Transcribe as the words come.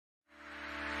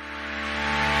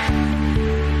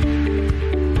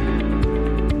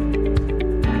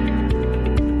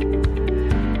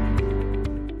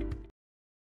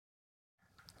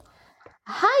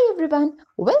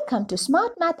Welcome to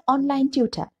Smart Math Online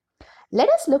Tutor. Let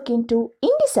us look into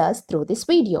indices through this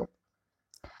video.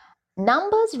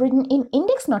 Numbers written in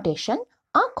index notation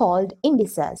are called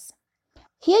indices.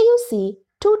 Here you see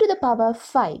 2 to the power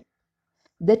 5.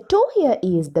 The 2 here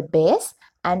is the base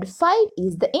and 5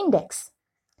 is the index.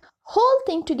 Whole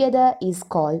thing together is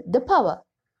called the power.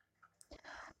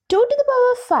 2 to the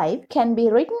power 5 can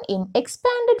be written in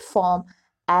expanded form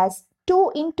as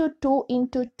 2 into 2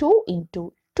 into 2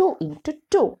 into 2 into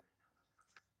 2.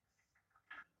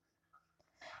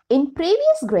 In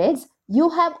previous grades, you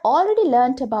have already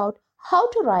learnt about how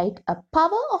to write a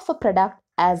power of a product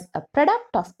as a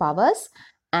product of powers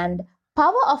and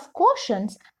power of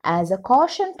quotients as a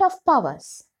quotient of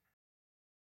powers.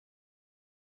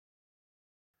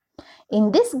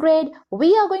 In this grade,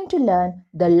 we are going to learn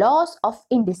the laws of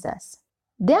indices.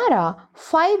 There are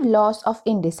 5 laws of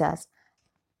indices.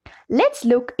 Let's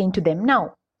look into them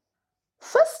now.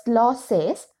 First law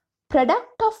says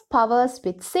product of powers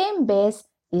with same base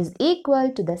is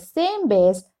equal to the same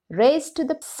base raised to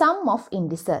the sum of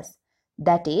indices.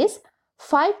 That is,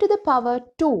 5 to the power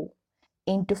 2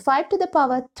 into 5 to the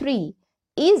power 3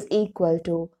 is equal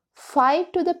to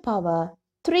 5 to the power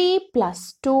 3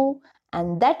 plus 2,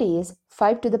 and that is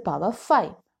 5 to the power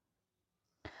 5.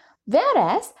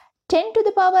 Whereas 10 to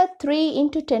the power 3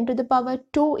 into 10 to the power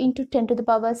 2 into 10 to the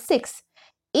power 6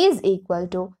 is equal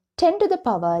to 10 to the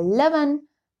power 11,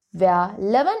 where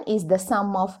 11 is the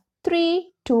sum of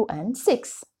 3, 2 and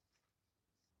 6.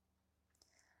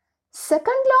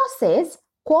 Second law says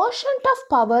quotient of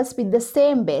powers with the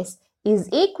same base is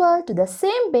equal to the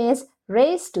same base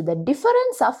raised to the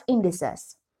difference of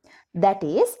indices. That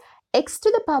is, x to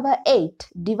the power 8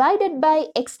 divided by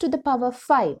x to the power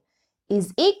 5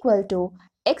 is equal to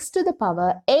x to the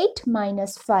power 8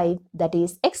 minus 5, that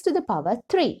is x to the power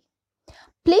 3.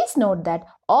 Please note that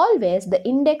always the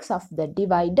index of the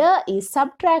divider is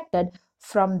subtracted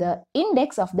from the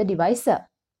index of the divisor.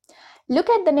 Look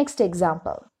at the next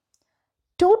example.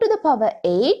 2 to the power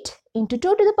 8 into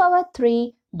 2 to the power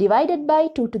 3 divided by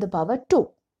 2 to the power 2.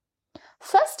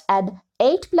 First add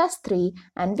 8 plus 3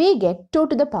 and we get 2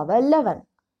 to the power 11.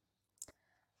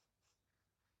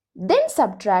 Then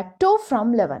subtract 2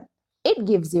 from 11. It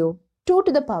gives you 2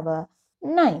 to the power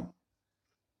 9.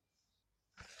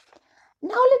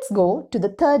 Now let's go to the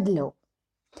third law.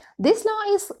 This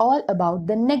law is all about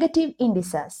the negative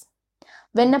indices.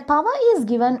 When a power is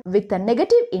given with a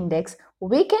negative index,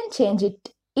 we can change it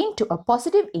into a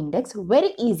positive index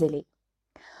very easily.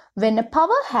 When a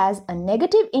power has a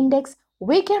negative index,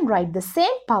 we can write the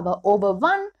same power over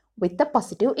 1 with the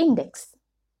positive index.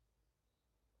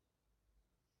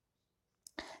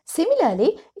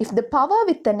 Similarly, if the power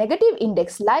with the negative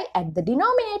index lie at the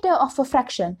denominator of a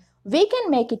fraction, we can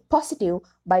make it positive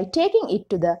by taking it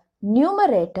to the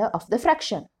numerator of the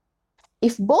fraction.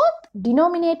 If both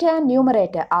denominator and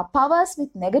numerator are powers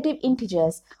with negative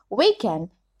integers, we can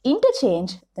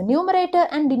interchange the numerator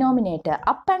and denominator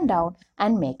up and down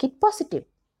and make it positive.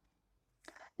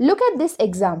 Look at this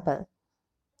example.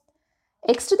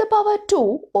 X to the power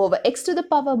 2 over x to the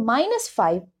power minus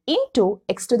 5 into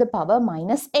x to the power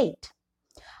minus 8.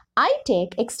 I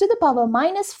take x to the power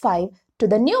minus 5 to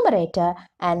the numerator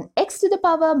and x to the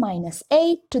power minus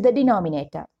 8 to the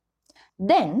denominator.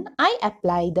 Then I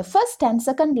apply the first and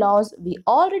second laws we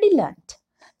already learnt.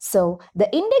 So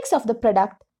the index of the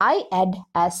product I add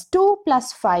as 2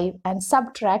 plus 5 and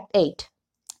subtract 8,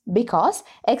 because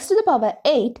x to the power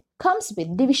 8 comes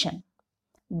with division.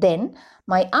 Then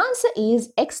my answer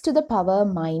is x to the power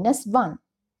minus 1.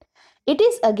 It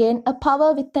is again a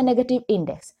power with a negative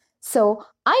index, so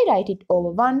I write it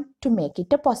over 1 to make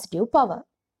it a positive power.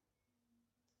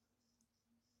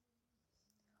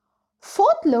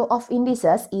 Fourth law of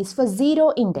indices is for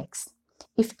zero index.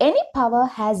 If any power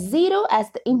has 0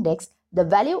 as the index, the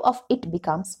value of it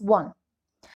becomes 1.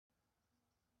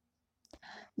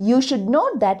 You should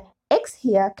note that x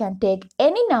here can take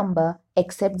any number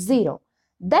except 0.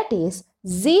 That is,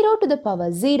 0 to the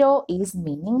power 0 is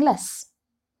meaningless.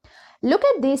 Look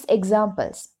at these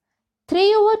examples.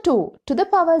 3 over 2 to the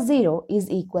power 0 is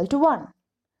equal to 1.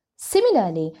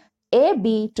 Similarly,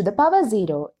 ab to the power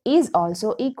 0 is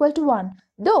also equal to 1,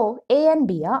 though a and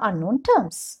b are unknown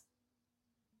terms.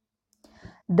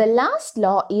 The last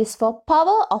law is for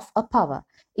power of a power.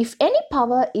 If any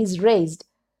power is raised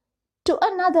to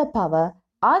another power,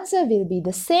 answer will be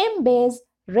the same base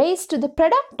raised to the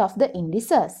product of the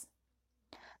indices.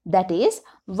 That is,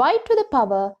 y to the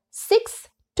power 6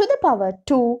 to the power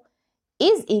 2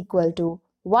 is equal to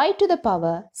y to the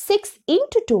power 6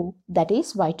 into 2, that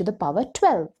is y to the power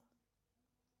 12.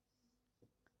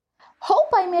 Hope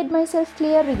I made myself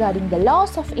clear regarding the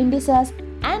laws of indices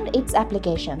and and its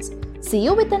applications. See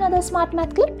you with another Smart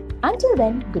Math clip. Until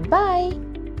then, goodbye.